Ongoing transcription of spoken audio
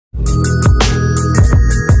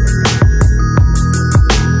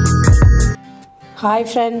Hi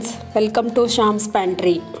friends, welcome to Shyam's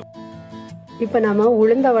Pantry. இப்போ நாம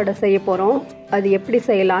உளுந்த வடை செய்ய போறோம். அது எப்படி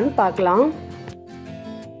செய்யலாம்னு பார்க்கலாம்.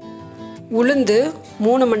 உளுந்து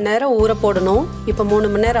 3 மணி நேரம் ஊற போடணும். இப்போ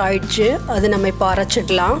 3 மணி நேரம் ஆயிடுச்சு. அது நம்ம இப்போ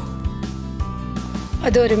அரைச்சிடலாம்.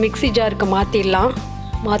 அது ஒரு மிக்ஸி ஜாருக்கு மாத்திடலாம்.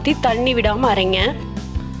 மாத்தி தண்ணி விடாம அரைங்க.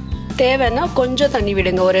 தேவைன்னா கொஞ்சம் தண்ணி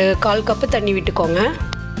விடுங்க. ஒரு 1/4 கப் தண்ணி விட்டுக்கோங்க.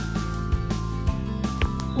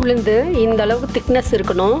 உளுந்து இந்த அளவுக்கு திக்னஸ்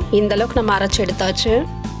இருக்கணும். இந்த அளவுக்கு நம்ம அரைச்சி எடுத்தாச்சு.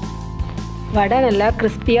 வடை நல்லா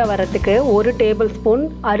கிறிஸ்பியாக வரதுக்கு 1 டேபிள் ஸ்பூன்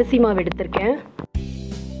அரிசி மாவு எடுத்திருக்கேன்.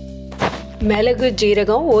 மிளகு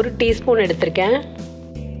ஜீரகம் 1 டீஸ்பூன் எடுத்திருக்கேன்.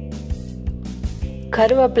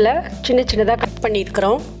 கருவேப்பிலை சின்ன சின்னதாக கட்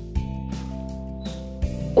பண்ணியிருக்கிறோம்.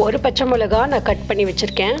 1 பச்சை மிளகா நான் கட் பண்ணி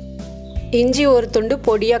வச்சுருக்கேன். இஞ்சி 1 துண்டு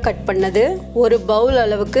பொடியாக கட் பண்ணது. 1 பவுல்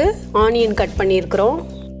அளவுக்கு ஆனியன் கட் பண்ணியிருக்கிறோம்.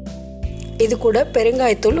 இது கூட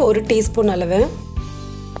பெருங்காயத்தூள் 1 டீஸ்பூன் அளவு.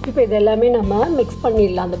 இப்போ இது எல்லாமே நம்ம மிக்ஸ்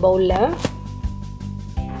பண்ணிடலாம். அந்த பவுலில்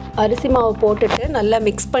அரிசி மாவு போட்டுட்டு நல்லா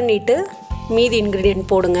மிக்ஸ் பண்ணிவிட்டு மீதி இன்க்ரீடியன்ட்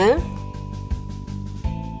போடுங்க.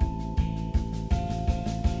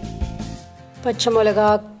 பச்சை மிளகா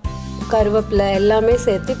கருவேப்பிலை எல்லாமே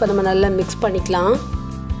சேர்த்து இப்போ நம்ம நல்லா மிக்ஸ் பண்ணிக்கலாம்.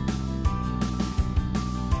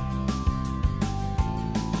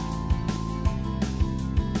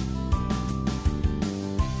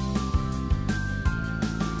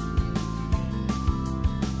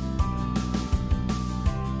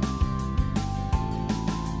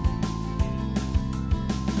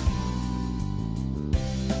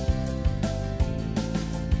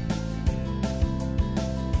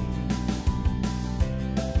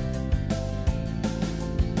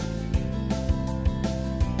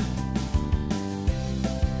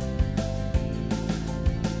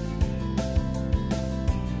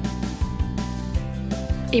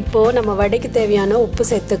 இப்போது நம்ம வடைக்கு தேவையான உப்பு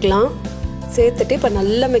சேர்த்துக்கலாம். சேர்த்துட்டு இப்போ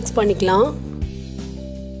நல்லா மிக்ஸ் பண்ணிக்கலாம்.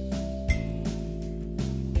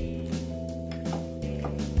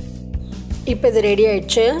 இப்போ இது ரெடி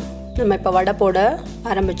ஆயிடுச்சு. நம்ம இப்போ வடை போட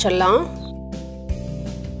ஆரம்பிச்சிடலாம்.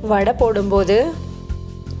 வடை போடும்போது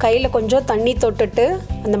கையில் கொஞ்சம் தண்ணி தொட்டுட்டு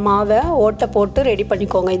அந்த மாவை ஓட்டை போட்டு ரெடி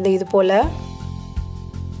பண்ணிக்கோங்க. இது போல்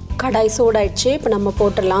கடாய் சூடாயிடுச்சு. இப்போ நம்ம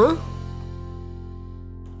போட்டுடலாம்.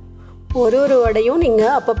 ஒரு வடையும்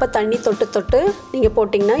நீங்கள் அப்பப்போ தண்ணி தொட்டு நீங்கள்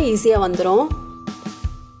போட்டிங்கன்னா ஈஸியாக வந்துடும்.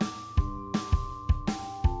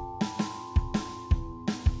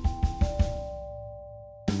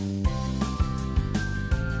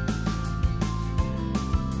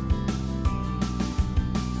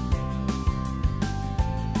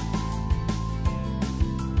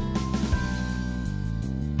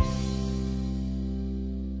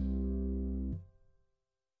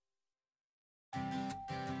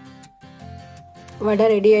 வடை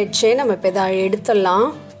ரெடி ஆயிடுச்சு. நம்ம இப்போ இதை எடுத்துடலாம்.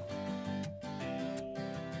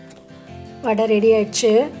 வடை ரெடி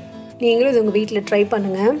ஆயிடுச்சு. நீங்களும் இது உங்கள் வீட்டில் ட்ரை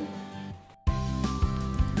பண்ணுங்கள்.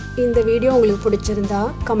 இந்த வீடியோ உங்களுக்கு பிடிச்சிருந்தா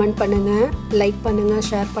கமெண்ட் பண்ணுங்கள், லைக் பண்ணுங்கள்,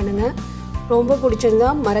 ஷேர் பண்ணுங்கள். ரொம்ப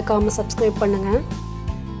பிடிச்சிருந்தா மறக்காமல் சப்ஸ்கிரைப் பண்ணுங்கள்.